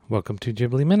Welcome to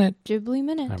Ghibli Minute. Ghibli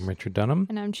Minute. I'm Richard Dunham.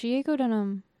 And I'm Chieko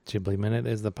Dunham. Ghibli Minute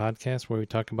is the podcast where we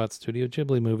talk about Studio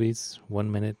Ghibli movies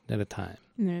 1 minute at a time.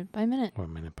 Minute by minute. Or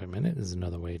minute by minute is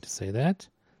another way to say that.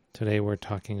 Today we're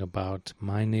talking about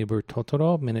My Neighbor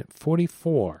Totoro, minute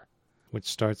 44, which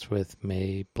starts with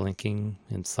Mei blinking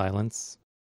in silence,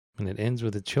 and it ends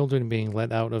with the children being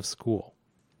let out of school.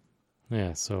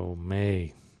 Yeah, so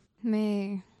Mei.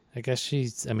 I guess she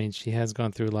has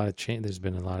gone through a lot of change. There's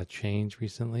been a lot of change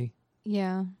recently.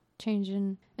 Yeah, change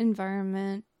in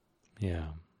environment. Yeah,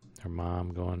 her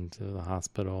mom going to the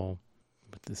hospital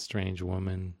with this strange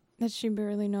woman. That she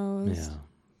barely knows. Yeah,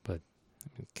 but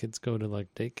kids go to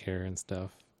like daycare and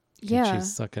stuff. Yeah. Can she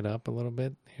suck it up a little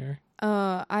bit here?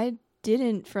 I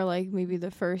didn't for like maybe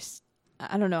the first,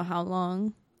 I don't know how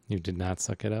long. You did not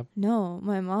suck it up? No,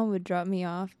 my mom would drop me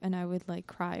off and I would like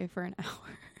cry for an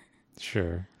hour.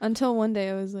 Sure. Until one day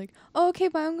I was like, oh, okay,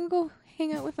 bye, I'm going to go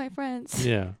hang out with my friends.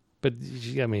 Yeah, but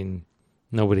I mean,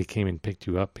 nobody came and picked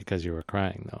you up because you were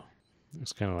crying though. It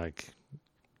was kind of like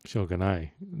Shogunai.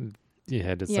 You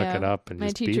had to suck it up and my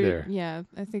just teacher, be there. Yeah,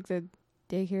 I think the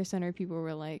daycare center people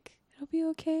were like, it'll be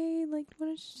okay. Like, why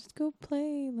don't you just go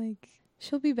play? Like,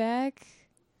 she'll be back.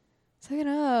 Suck it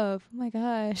up. Oh my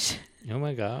gosh. Oh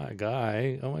my god,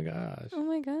 guy. Oh my gosh. Oh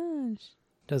my gosh.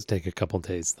 It does take a couple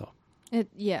days though.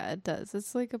 It does.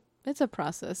 It's like it's a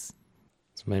process.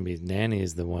 So maybe Nanny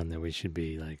is the one that we should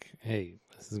be like, hey,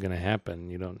 this is going to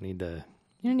happen. You don't need to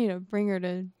bring her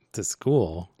to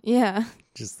school. Yeah.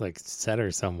 Just like set her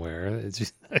somewhere. It's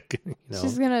just like,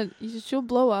 she'll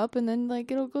blow up and then like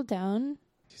it'll go down.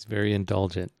 She's very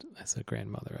indulgent as a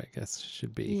grandmother, I guess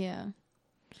should be. Yeah.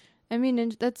 I mean,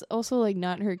 and that's also like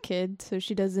not her kid, so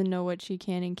she doesn't know what she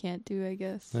can and can't do, I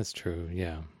guess. That's true.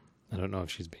 Yeah. I don't know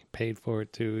if she's being paid for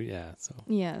it too. Yeah. So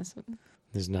yeah. So.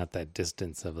 There's not that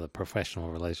distance of the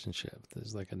professional relationship.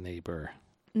 There's like a neighbor.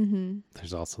 Mm-hmm.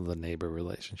 There's also the neighbor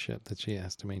relationship that she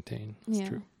has to maintain. That's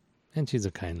true. And she's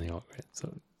a kindly old,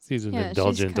 so she's an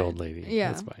indulgent old lady.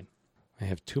 Yeah. That's fine. I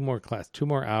have two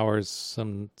more hours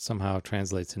somehow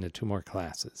translates into 2 more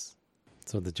classes.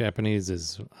 So the Japanese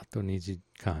is Ato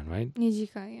Nijikan, right?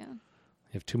 Nijikan, yeah.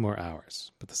 I have 2 more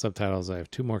hours, but the subtitles I have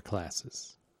 2 more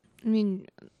classes. I mean,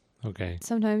 okay.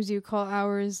 Sometimes you call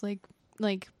hours like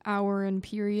hour and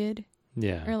period.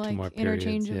 Yeah, or like 2 more periods.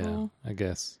 interchangeable. Yeah, I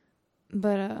guess.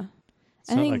 But it's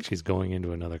not like she's going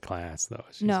into another class though.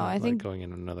 She's I think going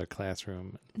into another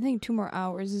classroom. I think 2 more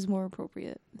hours is more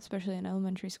appropriate, especially in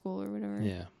elementary school or whatever.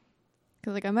 Yeah.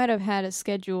 Because like I might have had a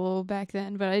schedule back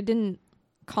then, but I didn't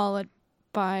call it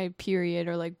by period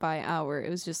or like by hour. It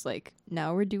was just like,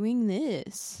 now we're doing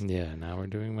this. Yeah, now we're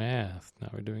doing math. Now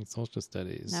we're doing social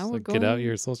studies. Now we're get out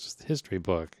your social history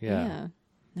book. Yeah.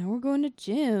 Now we're going to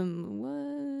gym.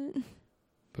 What?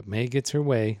 But Mei gets her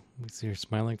way. We see her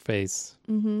smiling face.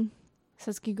 Mm-hmm.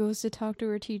 Satsuki goes to talk to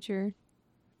her teacher,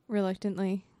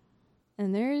 reluctantly.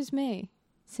 And there's Mei,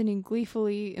 sitting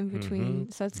gleefully in between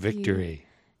Satsuki Victory.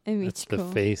 and Michiko. That's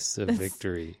the face of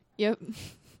victory. Yep.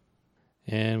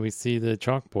 And we see the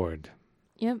chalkboard.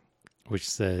 Yep. Which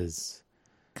says...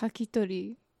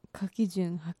 Kakitori,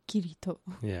 kakijun hakkirito.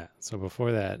 Yeah. So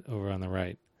before that, over on the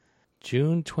right,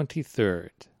 June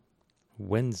 23rd,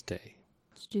 Wednesday.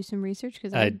 Did you do some research?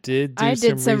 Because I did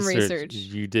some research.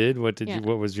 You did? What did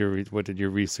your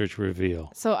research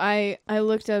reveal? So I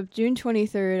looked up June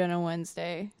 23rd on a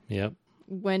Wednesday. Yep.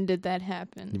 When did that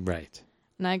happen? Right.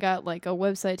 And I got like a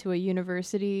website to a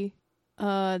university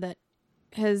that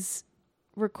has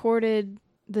recorded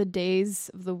the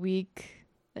days of the week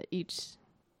that each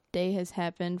day has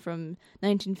happened from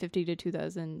 1950 to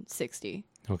 2060.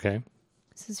 Okay.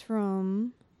 This is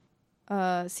from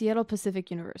Seattle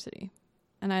Pacific University.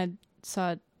 And I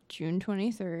saw June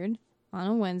 23rd on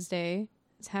a Wednesday.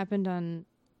 It's happened in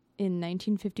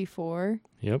 1954.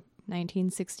 Yep.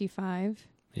 1965.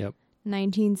 Yep.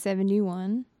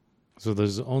 1971. So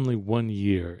there's only 1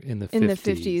 year in the 50s. In the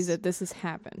 50s that this has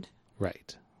happened.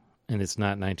 Right. And it's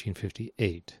not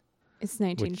 1958. It's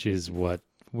 1954. Which is what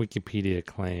Wikipedia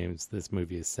claims this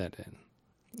movie is set in.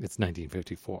 It's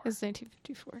 1954. It's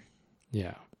 1954.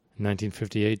 Yeah.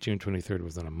 1958, June 23rd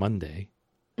was on a Monday.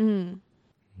 June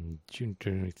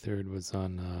 23rd was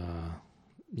on,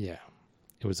 it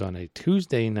was on a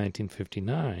Tuesday in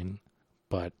 1959,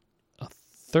 but a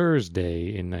Thursday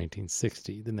in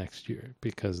 1960 the next year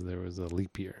because there was a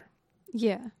leap year.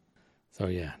 Yeah. So,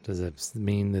 yeah, does it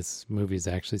mean this movie is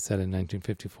actually set in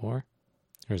 1954?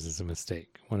 Or is this a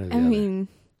mistake? One or the other? I mean,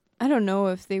 I don't know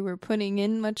if they were putting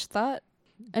in much thought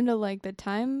into, like, the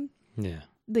time. Yeah.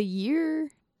 The year.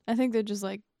 I think they're just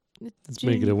like... Let's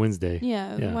make it a Wednesday.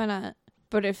 Yeah, why not?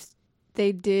 But if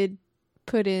they did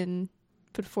put in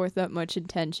put forth that much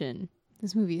intention.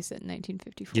 This movie is set in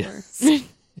 1954.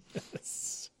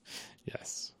 Yes.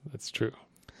 Yes, that's true.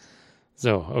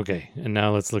 So, okay, and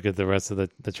now let's look at the rest of the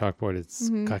chalkboard. It's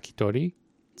kakitori.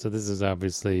 So this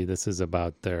is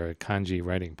about their kanji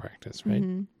writing practice, right?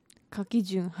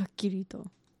 Kakijun hakkiri.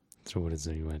 So what is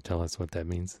it? You want to tell us what that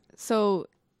means? So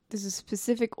there's a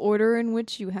specific order in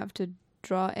which you have to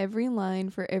draw every line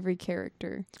for every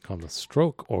character. It's called the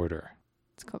stroke order.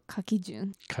 It's called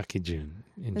kakijun. Kakijun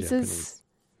in This Japanese. is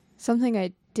something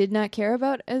I did not care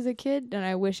about as a kid, and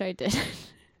I wish I did.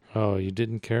 Oh, you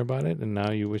didn't care about it, and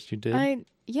now you wish you did?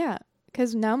 Yeah,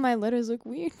 because now my letters look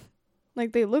weird.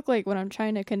 Like, they look like what I'm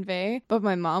trying to convey, but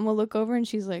my mom will look over and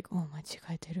she's like, oh,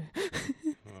 machigaeteru.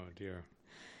 Oh, dear.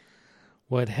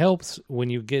 What helps when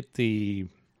you get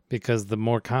because the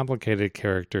more complicated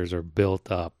characters are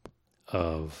built up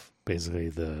of basically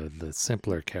the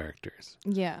simpler characters.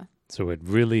 Yeah. So it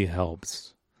really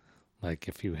helps, like,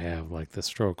 if you have, like, the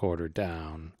stroke order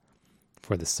down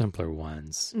for the simpler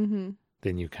ones,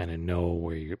 then you kind of know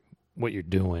what you're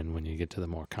doing when you get to the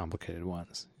more complicated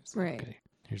ones. Right. Okay,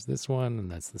 here's this one, and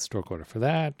that's the stroke order for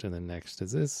that, and then next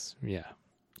is this. Yeah.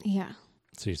 Yeah.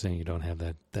 So you're saying you don't have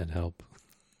that help?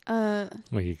 Well,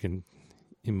 you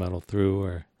muddle through,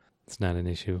 or it's not an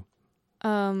issue?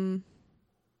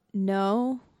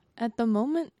 No, at the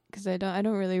moment, because I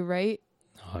don't really write.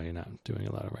 Oh, you're not doing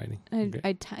a lot of writing.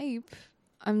 I type.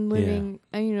 I'm living.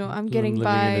 I'm getting living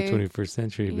by in the 21st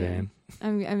century, man.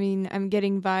 I'm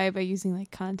getting by using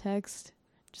like context,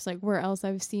 just like where else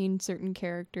I've seen certain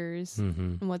characters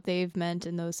and what they've meant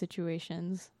in those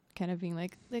situations. Kind of being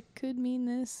like, that could mean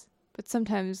this, but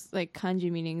sometimes like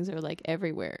kanji meanings are like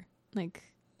everywhere. Like,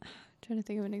 trying to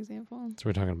think of an example. So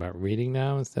we're talking about reading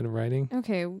now instead of writing.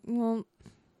 Okay, well,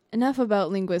 enough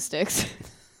about linguistics.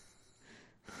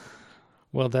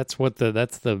 Well, that's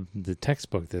the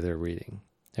textbook that they're reading.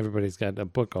 Everybody's got a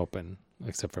book open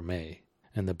except for May,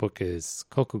 and the book is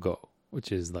Kokugo,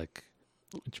 which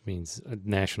means a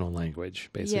national language,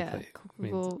 basically. Yeah,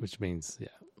 Kokugo, which means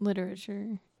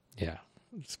literature. Yeah,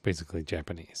 it's basically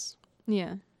Japanese.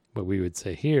 Yeah. But we would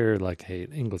say here, like, hey,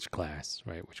 English class,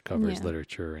 right, which covers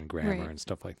literature and grammar and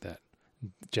stuff like that.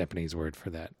 The Japanese word for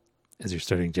that, as you're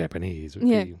studying Japanese, would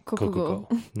be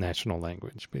Kokugo, national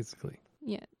language, basically.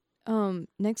 Yeah.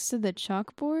 Next to the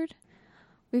chalkboard,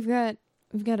 we've got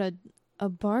a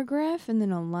bar graph and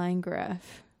then a line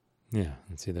graph. Yeah,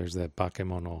 and see, there's that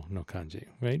bakemono no kanji,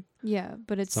 right? Yeah,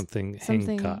 but it's something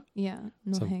henka. Yeah,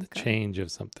 no henka. Change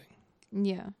of something.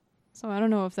 Yeah. So I don't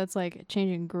know if that's like a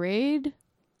change in grade,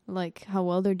 like how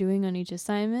well they're doing on each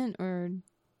assignment, or...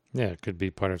 Yeah, it could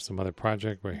be part of some other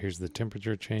project where here's the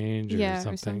temperature change or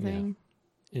something.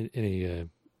 Yeah. Any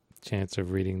chance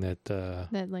of reading that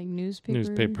like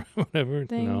newspaper whatever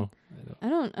thing? No, I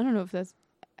don't know if that's...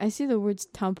 I see the words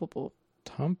tampopo,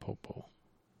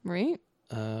 right?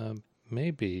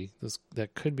 Maybe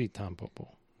that could be Tampopo.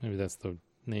 Maybe that's the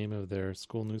name of their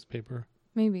school newspaper.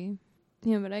 Maybe.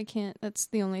 Yeah, but I can't. That's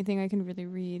the only thing I can really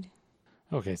read.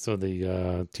 Okay, so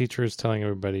the teacher is telling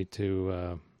everybody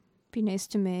to be nice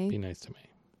to May. Be nice to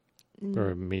May.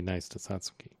 Or be nice to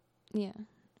Satsuki. Yeah.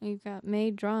 You've got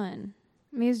May drawing.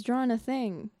 May's drawing a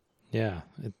thing. Yeah.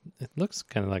 It looks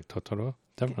kind of like Totoro.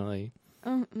 Definitely.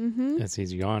 As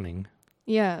he's yawning.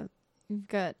 Yeah. You've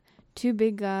got two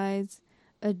big guys,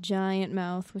 a giant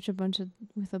mouth with a bunch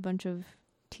of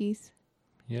teeth.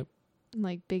 Yep. And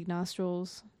like big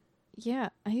nostrils. Yeah,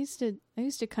 I used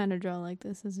to kind of draw like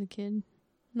this as a kid.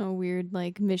 No weird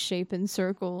like misshapen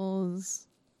circles,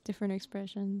 different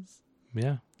expressions.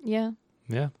 Yeah. Yeah.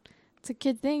 Yeah. It's a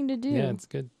kid thing to do. Yeah, it's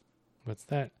good. What's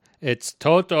that? It's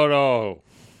Totoro.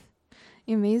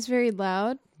 Yeah, May's very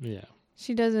loud. Yeah.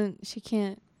 She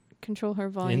can't control her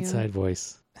volume. Inside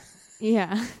voice.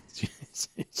 Yeah.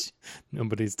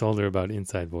 Nobody's told her about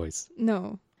inside voice.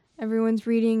 No. Everyone's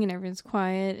reading and everyone's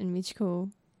quiet, and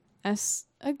Michiko asks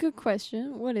a good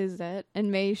question. What is that?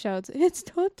 And May shouts, "It's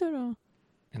Totoro."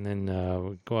 And then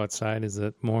we go outside. Is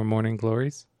it more morning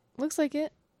glories? Looks like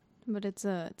it, but it's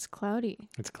cloudy.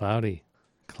 It's cloudy.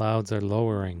 Clouds are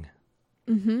lowering.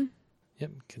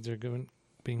 Yep, kids are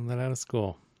being let out of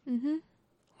school.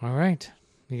 All right.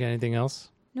 You got anything else?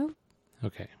 Nope.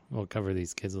 Okay, we'll cover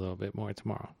these kids a little bit more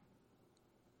tomorrow.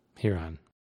 Here on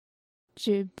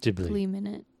Ghibli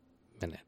Minute.